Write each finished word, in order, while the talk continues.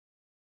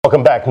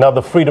Welcome back. Now,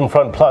 the Freedom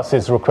Front Plus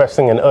is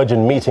requesting an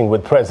urgent meeting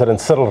with President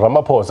Cyril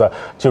Ramaphosa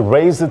to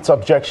raise its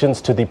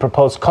objections to the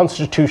proposed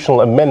constitutional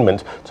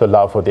amendment to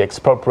allow for the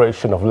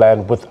expropriation of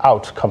land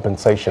without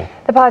compensation.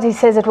 The party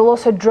says it will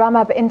also drum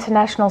up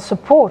international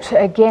support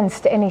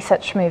against any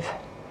such move.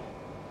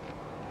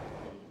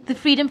 The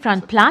Freedom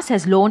Front Plus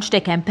has launched a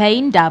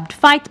campaign dubbed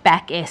Fight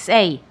Back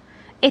SA.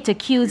 It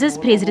accuses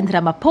President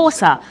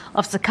Ramaphosa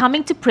of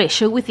succumbing to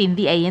pressure within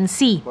the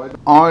ANC.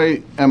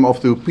 I am of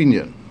the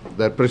opinion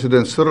that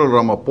President Cyril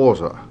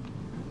Ramaphosa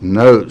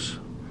knows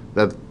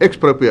that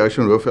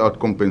expropriation without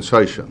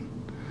compensation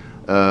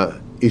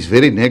is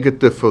very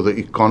negative for the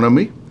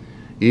economy.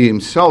 He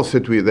himself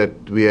said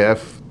that we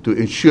have to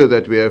ensure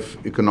that we have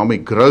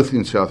economic growth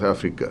in South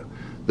Africa.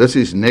 This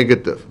is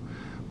negative.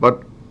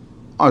 But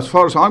as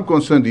far as I'm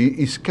concerned, he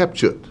is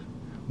captured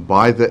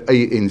by the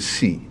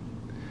ANC.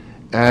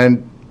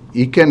 And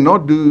he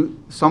cannot do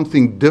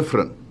something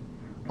different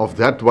of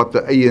that what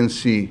the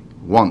ANC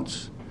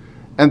wants.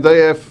 And they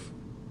have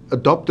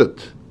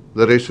adopted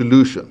the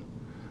resolution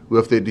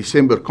with their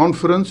December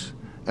conference,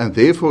 and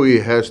therefore he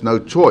has no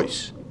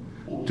choice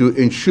to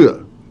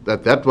ensure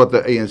that what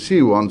the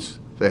ANC wants,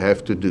 they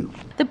have to do.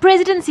 The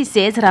presidency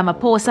says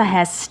Ramaphosa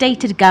has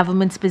stated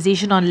government's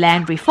position on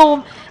land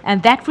reform,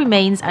 and that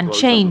remains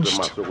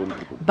unchanged.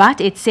 But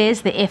it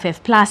says the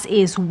FF Plus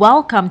is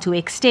welcome to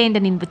extend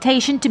an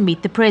invitation to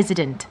meet the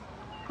president.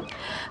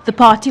 The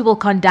party will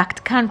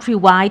conduct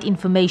country-wide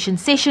information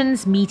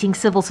sessions, meeting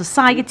civil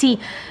society,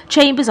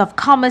 chambers of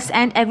commerce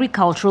and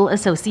agricultural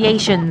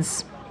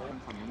associations.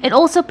 It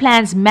also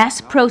plans mass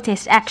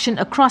protest action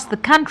across the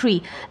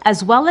country,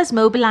 as well as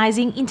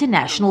mobilizing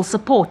international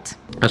support.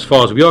 As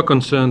far as we are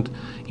concerned,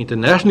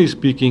 internationally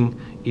speaking,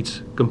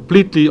 it's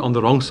completely on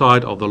the wrong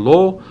side of the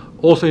law,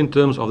 also in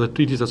terms of the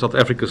treaties that South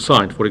Africa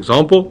signed. For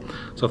example,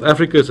 South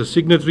Africa is a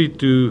signatory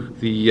to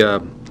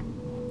the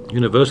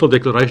Universal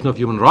Declaration of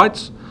Human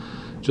Rights.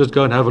 Just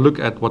go and have a look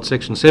at what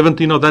Section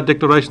 17 of that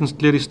declaration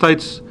clearly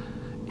states.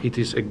 It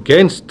is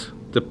against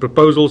the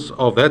proposals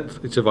of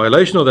that. It's a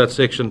violation of that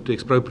section to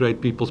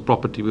expropriate people's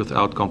property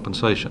without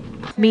compensation.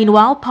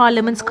 Meanwhile,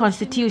 Parliament's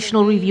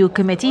Constitutional Review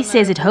Committee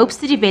says it hopes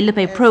to develop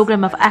a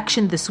program of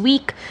action this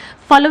week,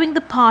 following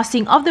the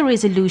passing of the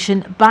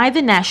resolution by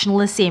the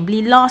National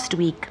Assembly last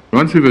week.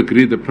 Once we've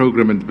agreed the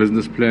program and the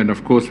business plan,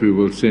 of course we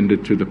will send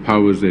it to the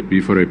powers that be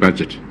for a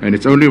budget. And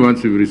it's only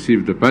once we've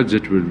received the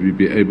budget will we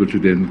be able to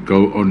then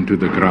go onto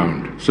the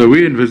ground. So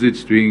we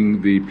envisage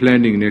doing the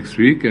planning next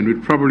week, and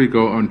we'd probably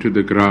go onto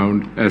the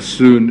ground as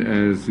soon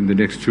as in the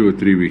next 2 or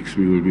 3 weeks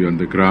we will be on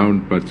the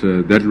ground. But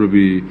that will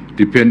be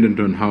dependent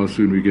on how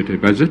soon we get a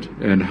budget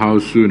and how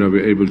soon are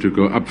we able to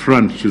go up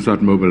front to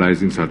start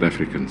mobilizing South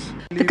Africans.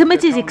 The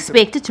committee is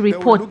expected to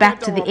report back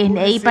to the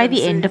NA by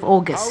the end of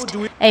August.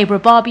 Abra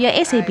Barbia,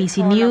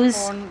 SABC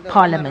News,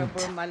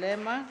 Parliament.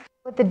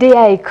 Would the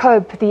DA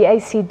cope, the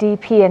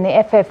ACDP and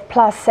the FF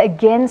Plus,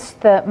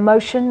 against the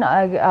motion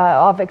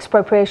of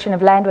expropriation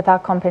of land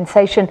without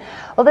compensation?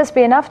 Will this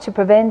be enough to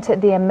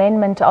prevent the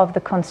amendment of the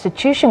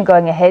Constitution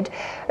going ahead?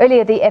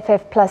 Earlier, the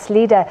FF Plus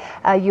leader,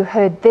 you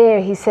heard there,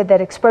 he said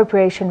that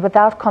expropriation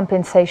without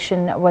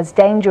compensation was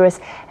dangerous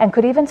and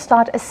could even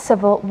start a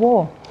civil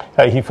war.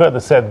 He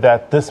further said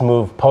that this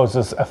move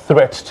poses a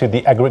threat to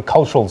the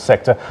agricultural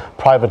sector,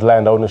 private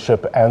land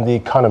ownership and the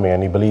economy,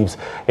 and he believes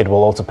it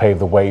will also pave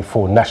the way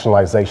for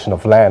nationalization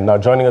of land. Now,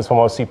 joining us from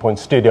our Sea Point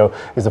studio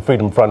is the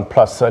Freedom Front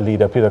Plus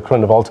leader, Pieter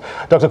Groenewald.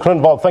 Dr.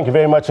 Groenewald, thank you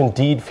very much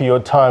indeed for your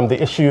time.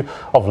 The issue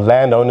of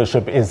land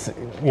ownership is,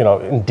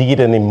 indeed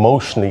an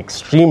emotionally,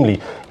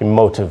 extremely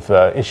emotive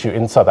issue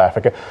in South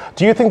Africa.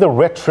 Do you think the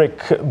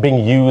rhetoric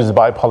being used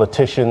by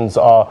politicians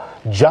are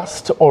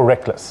just or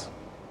reckless?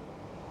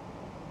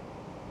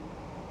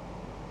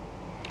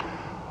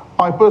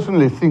 I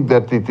personally think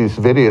that it is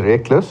very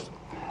reckless,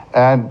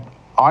 and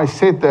I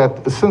said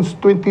that since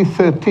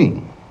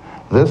 2013,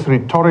 this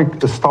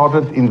rhetoric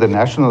started in the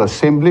National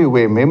Assembly,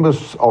 where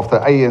members of the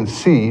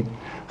ANC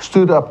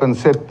stood up and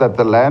said that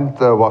the land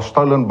was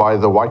stolen by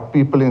the white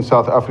people in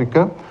South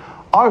Africa.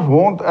 I've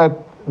warned at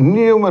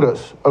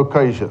numerous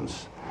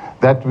occasions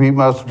that we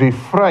must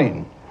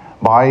refrain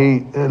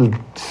by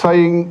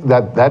saying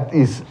that that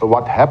is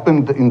what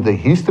happened in the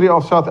history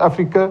of South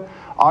Africa.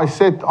 I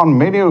said on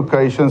many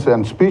occasions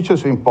and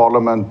speeches in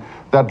Parliament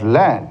that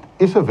land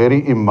is a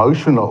very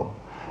emotional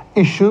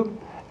issue,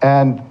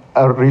 and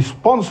a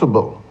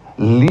responsible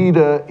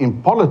leader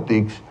in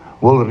politics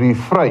will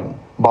refrain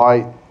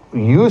by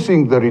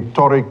using the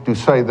rhetoric to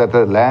say that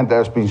the land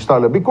has been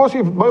stolen. Because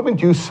the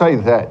moment you say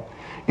that,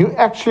 you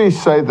actually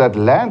say that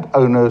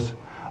landowners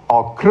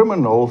are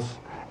criminals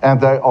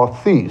and they are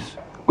thieves,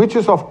 which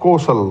is of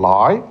course a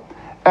lie.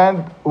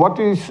 And what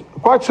is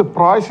quite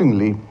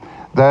surprisingly,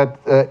 that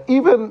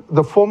even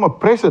the former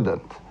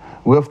president,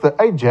 with the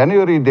 8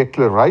 January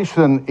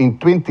declaration in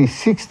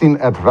 2016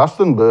 at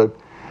Rustenburg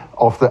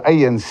of the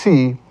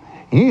ANC,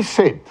 he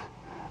said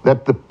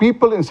that the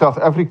people in South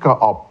Africa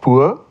are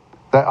poor,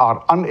 they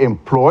are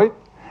unemployed,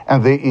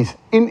 and there is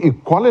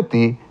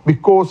inequality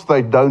because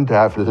they don't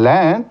have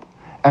land,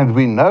 and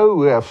we know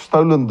who have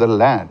stolen the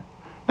land.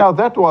 Now,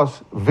 that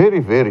was very,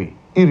 very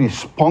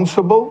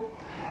irresponsible,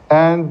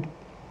 and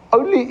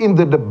only in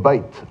the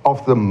debate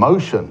of the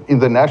motion in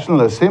the National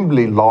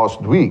Assembly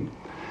last week,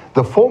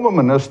 the former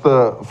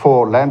Minister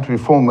for Land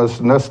Reform,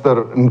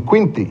 Mr.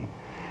 Nkwinti,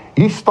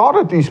 he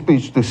started his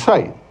speech to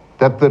say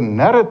that the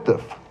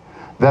narrative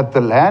that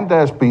the land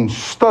has been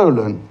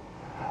stolen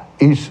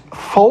is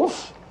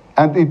false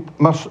and it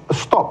must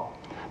stop.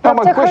 Now,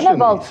 my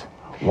question is,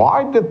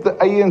 why did the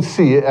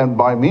ANC, and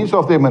by means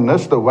of their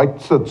minister,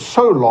 waited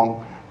so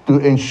long to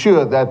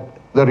ensure that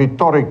the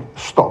rhetoric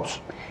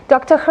stops?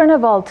 Dr.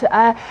 Groenewald,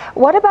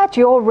 what about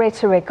your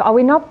rhetoric? Are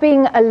we not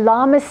being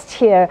alarmist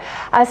here,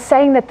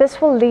 saying that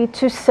this will lead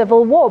to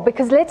civil war?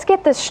 Because let's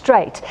get this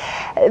straight.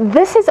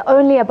 This is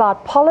only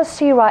about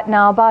policy right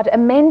now, about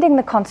amending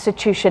the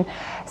Constitution.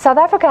 South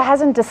Africa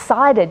hasn't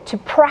decided to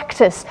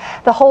practice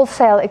the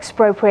wholesale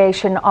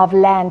expropriation of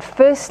land,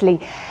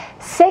 firstly.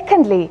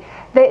 Secondly,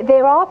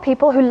 there are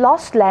people who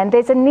lost land.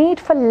 There's a need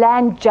for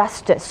land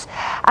justice.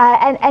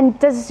 And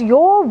does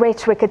your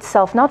rhetoric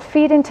itself not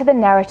feed into the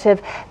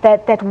narrative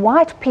that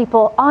white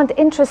people aren't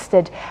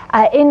interested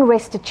in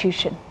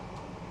restitution?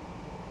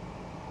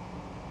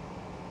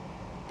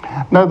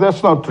 No,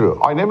 that's not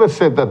true. I never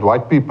said that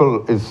white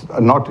people is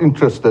not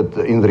interested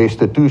in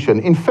restitution.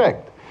 In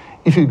fact,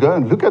 if you go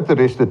and look at the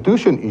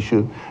restitution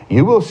issue,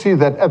 you will see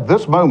that at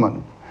this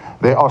moment,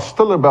 there are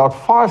still about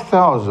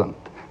 5,000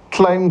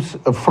 claims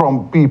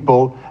from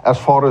people as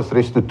far as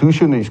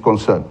restitution is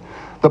concerned.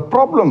 The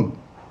problem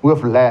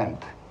with land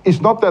is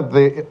not that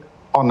there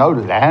are no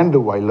land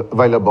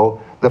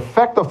available. The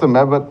fact of the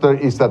matter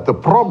is that the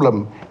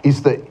problem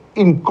is the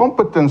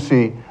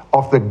incompetency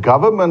of the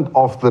government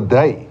of the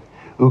day,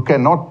 who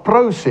cannot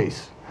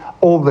process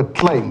all the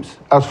claims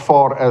as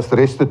far as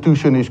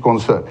restitution is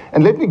concerned.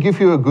 And let me give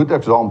you a good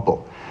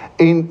example.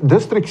 In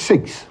District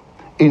 6,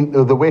 in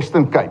the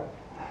Western Cape,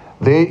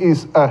 there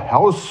is a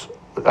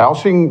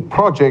housing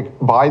project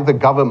by the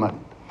government.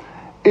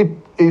 It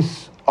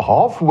is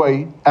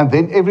halfway and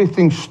then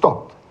everything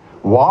stopped.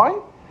 Why?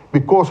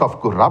 Because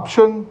of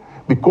corruption,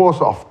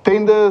 because of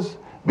tenders,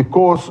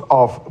 because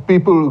of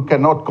people who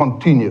cannot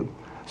continue.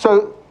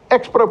 So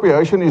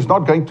expropriation is not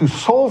going to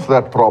solve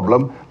that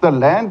problem. The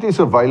land is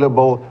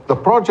available, the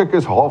project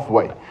is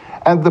halfway.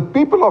 And the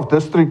people of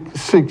District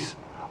 6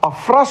 are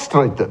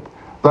frustrated.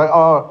 They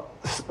are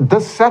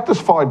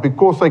dissatisfied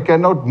because they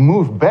cannot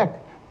move back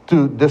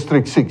to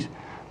District 6.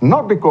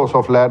 Not because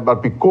of land,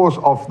 but because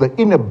of the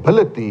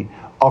inability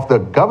of the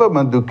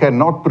government who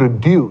cannot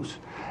produce.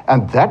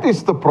 And that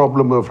is the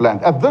problem with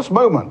land. At this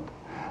moment,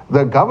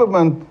 the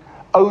government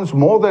owns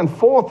more than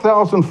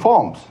 4,000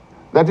 farms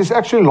that is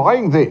actually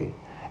lying there.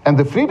 And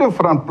the Freedom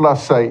Front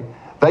Plus say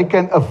they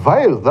can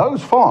avail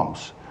those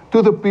farms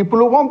to the people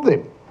who want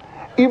them.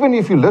 Even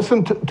if you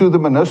listen to the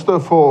Minister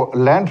for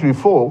Land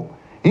Reform,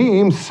 he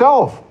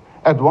himself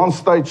at one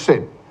stage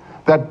said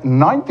that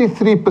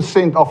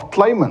 93% of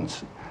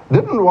claimants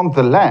didn't want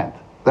the land,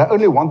 they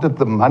only wanted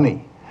the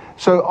money.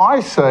 So I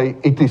say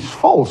it is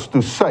false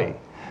to say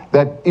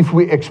that if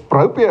we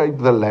expropriate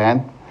the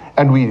land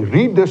and we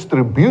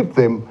redistribute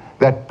them,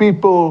 that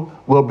people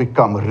will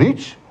become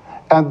rich,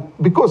 and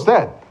because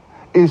that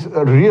is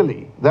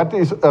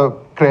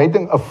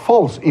creating a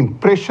false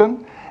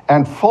impression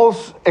and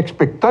false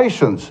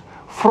expectations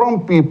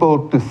from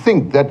people to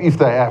think that if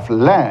they have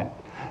land,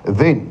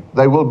 then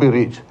they will be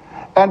rich.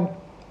 And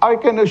I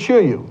can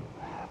assure you,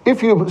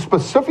 if you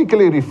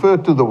specifically refer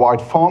to the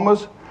white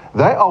farmers,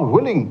 they are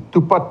willing to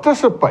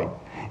participate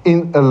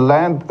in a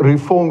land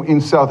reform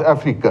in South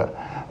Africa.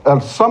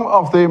 Some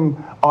of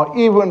them are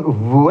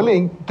even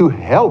willing to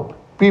help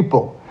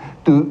people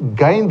to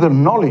gain the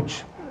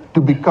knowledge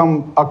to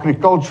become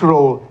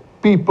agricultural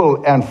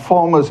people and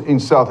farmers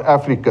in South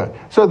Africa.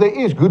 So there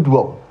is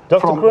goodwill,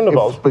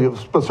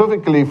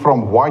 specifically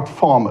from white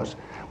farmers,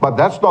 but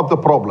that's not the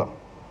problem.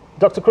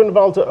 Dr.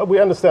 Groenewald, we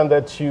understand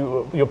that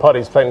your party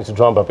is planning to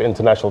drum up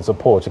international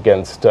support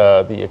against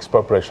the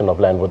expropriation of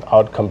land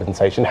without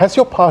compensation. Has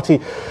your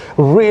party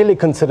really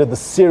considered the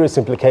serious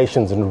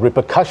implications and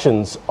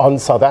repercussions on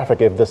South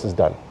Africa if this is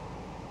done?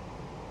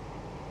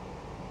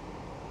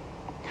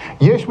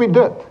 Yes, we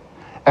did.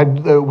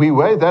 And we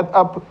weigh that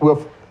up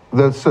with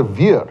the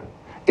severe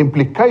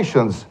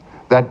implications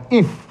that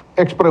if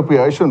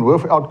expropriation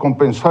without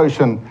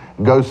compensation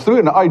goes through,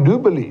 and I do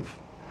believe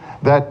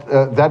that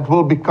that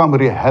will become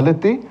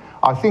reality.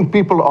 I think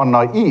people are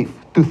naive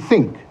to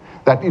think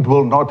that it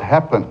will not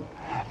happen.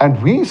 And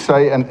we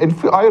say, and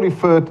if I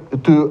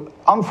referred to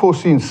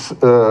unforeseen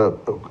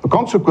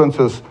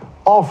consequences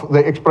of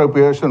the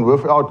expropriation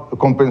without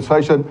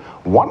compensation,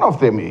 one of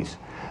them is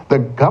the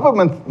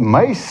government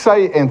may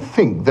say and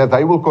think that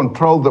they will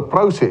control the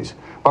process,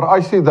 but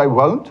I say they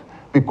won't,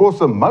 because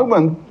the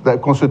moment the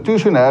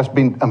Constitution has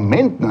been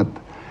amended,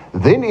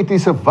 then it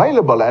is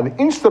available, an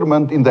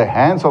instrument in the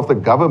hands of the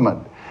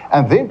government.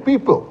 And then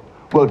people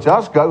will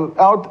just go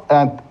out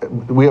and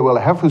we will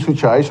have a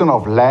situation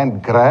of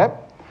land grab,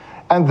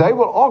 and they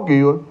will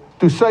argue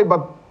to say,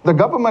 but the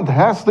government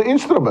has the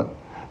instrument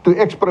to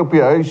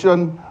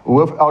expropriation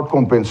without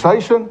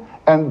compensation.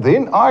 And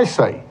then I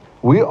say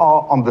we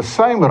are on the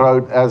same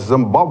road as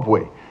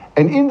Zimbabwe.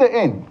 And in the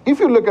end, if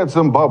you look at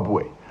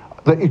Zimbabwe,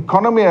 the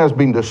economy has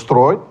been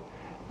destroyed.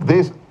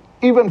 There's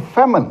even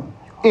famine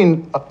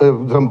in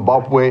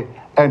Zimbabwe,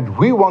 and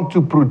we want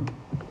to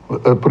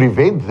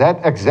prevent that,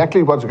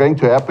 exactly what's going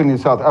to happen in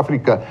South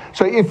Africa.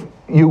 So if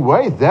you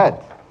weigh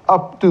that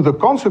up to the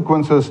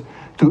consequences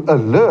to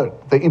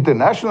alert the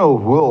international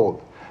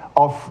world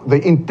of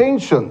the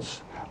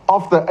intentions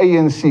of the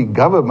ANC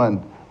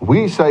government,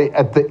 we say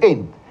at the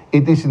end,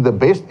 it is in the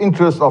best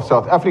interest of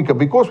South Africa,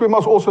 because we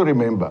must also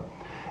remember,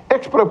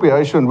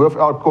 expropriation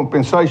without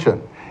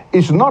compensation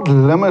is not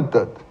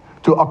limited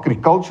to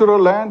agricultural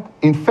land.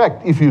 In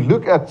fact, if you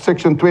look at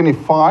Section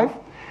 25,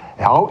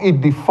 how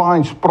it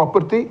defines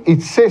property,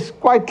 it says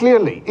quite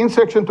clearly in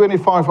Section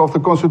 25 of the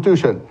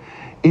Constitution,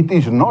 it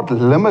is not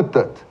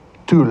limited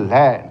to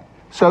land.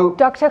 So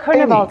Dr.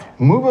 Groenewald,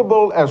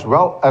 movable as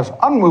well as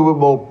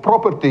unmovable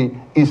property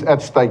is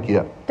at stake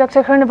here.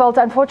 Dr. Groenewald,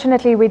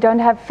 unfortunately, we don't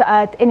have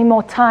any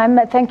more time.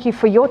 Thank you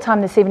for your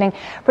time this evening.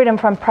 Freedom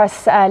from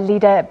Press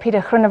leader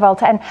Pieter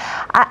Groenewald. And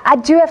I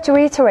do have to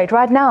reiterate,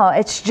 right now,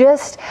 it's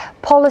just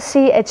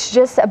policy. It's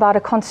just about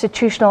a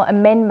constitutional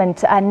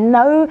amendment, and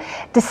no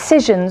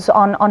decisions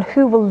on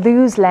who will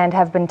lose land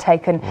have been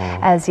taken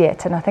as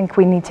yet. And I think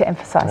we need to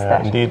emphasize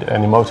that. Indeed,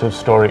 an emotive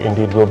story.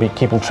 Indeed, we'll be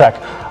keeping track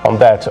on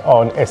that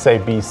on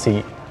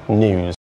SABC News.